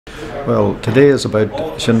Well, today is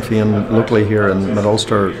about Sinn Féin locally here in Mid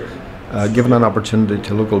Ulster giving an opportunity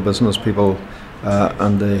to local business people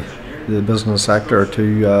and the business sector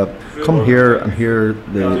to come here and hear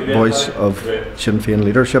the voice of Sinn Féin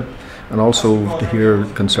leadership, and also to hear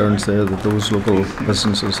concerns there that those local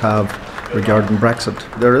businesses have regarding Brexit.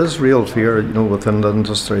 There is real fear, within the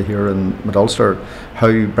industry here in Mid Ulster, how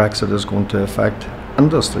Brexit is going to affect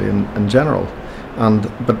industry in general.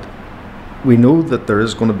 But we know that there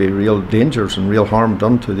is going to be real dangers and real harm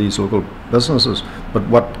done to these local businesses, but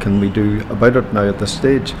what can we do about it now at this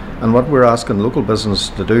stage? And what we're asking local business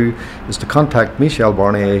to do is to contact Michelle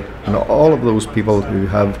Barnier and all of those people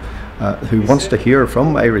who wants to hear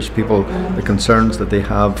from Irish people the concerns that they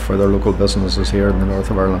have for their local businesses here in the north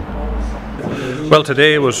of Ireland. Well,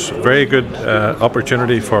 today was a very good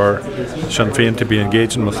opportunity for Sinn Féin to be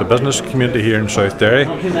engaging with the business community here in South Derry.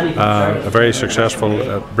 A very successful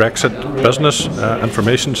Brexit business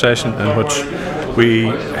information session in which we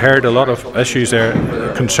heard a lot of issues there,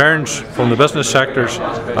 concerns from the business sectors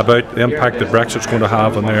about the impact that Brexit's going to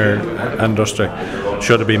have on their industry.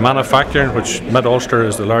 Should it be manufacturing, which Mid Ulster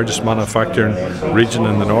is the largest manufacturing region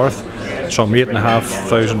in the north, some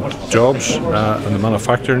 8,500 jobs in the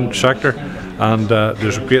manufacturing sector. And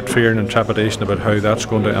there's a great fear and trepidation about how that's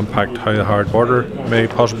going to impact, how the hard border may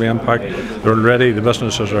possibly impact. Already the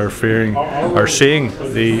businesses are seeing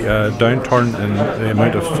the downturn in the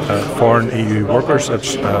amount of foreign EU workers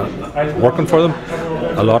that's working for them.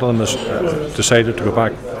 A lot of them has decided to go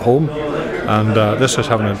back home, and this is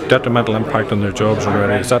having a detrimental impact on their jobs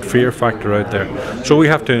already. It's that fear factor out there. So we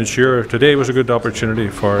have to ensure today was a good opportunity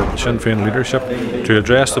for Sinn Féin leadership to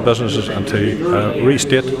address the businesses and to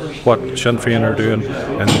restate what Sinn Féin are doing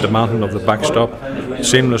in demanding of the backstop,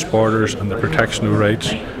 seamless borders and the protection of rights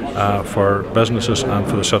for businesses and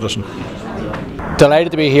for the citizen.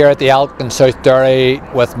 Delighted to be here at the Elk in South Derry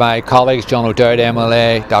with my colleagues John O'Dowd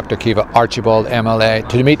MLA, Dr. Kiva Archibald MLA,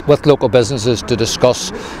 to meet with local businesses to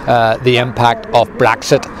discuss the impact of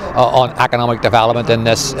Brexit on economic development in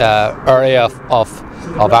this area of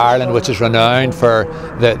Ireland, which is renowned for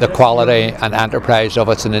the quality and enterprise of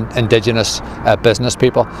its indigenous business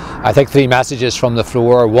people. I think three messages from the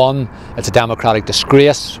floor. One, it's a democratic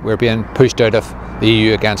disgrace. We're being pushed out of the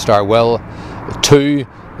EU against our will. Two,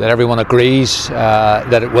 that everyone agrees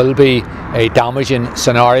that it will be a damaging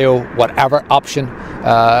scenario, whatever option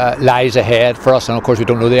lies ahead for us, and of course we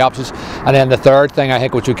don't know the options. And then the third thing I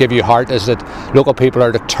think which will give you heart is that local people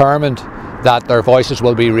are determined that their voices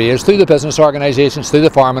will be raised through the business organisations, through the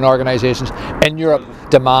farming organisations in Europe,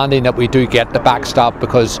 demanding that we do get the backstop,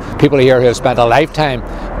 because people here who have spent a lifetime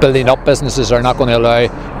building up businesses are not going to allow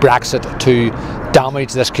Brexit to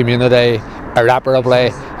damage this community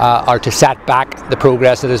irreparably, or to set back the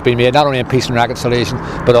progress that has been made, not only in peace and reconciliation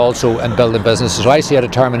but also in building businesses. So I see a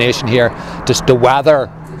determination here just to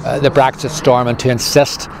weather the Brexit storm and to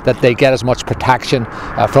insist that they get as much protection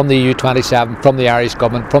from the EU27, from the Irish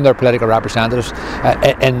government, from their political representatives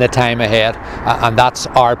in the time ahead, and that's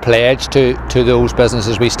our pledge to those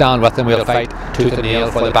businesses. We stand with them, we'll fight tooth and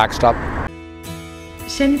nail for the backstop.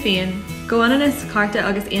 Sinn Féin, go on in carta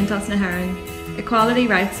agus aontas na hÉireann, equality,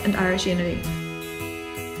 rights and Irish unity.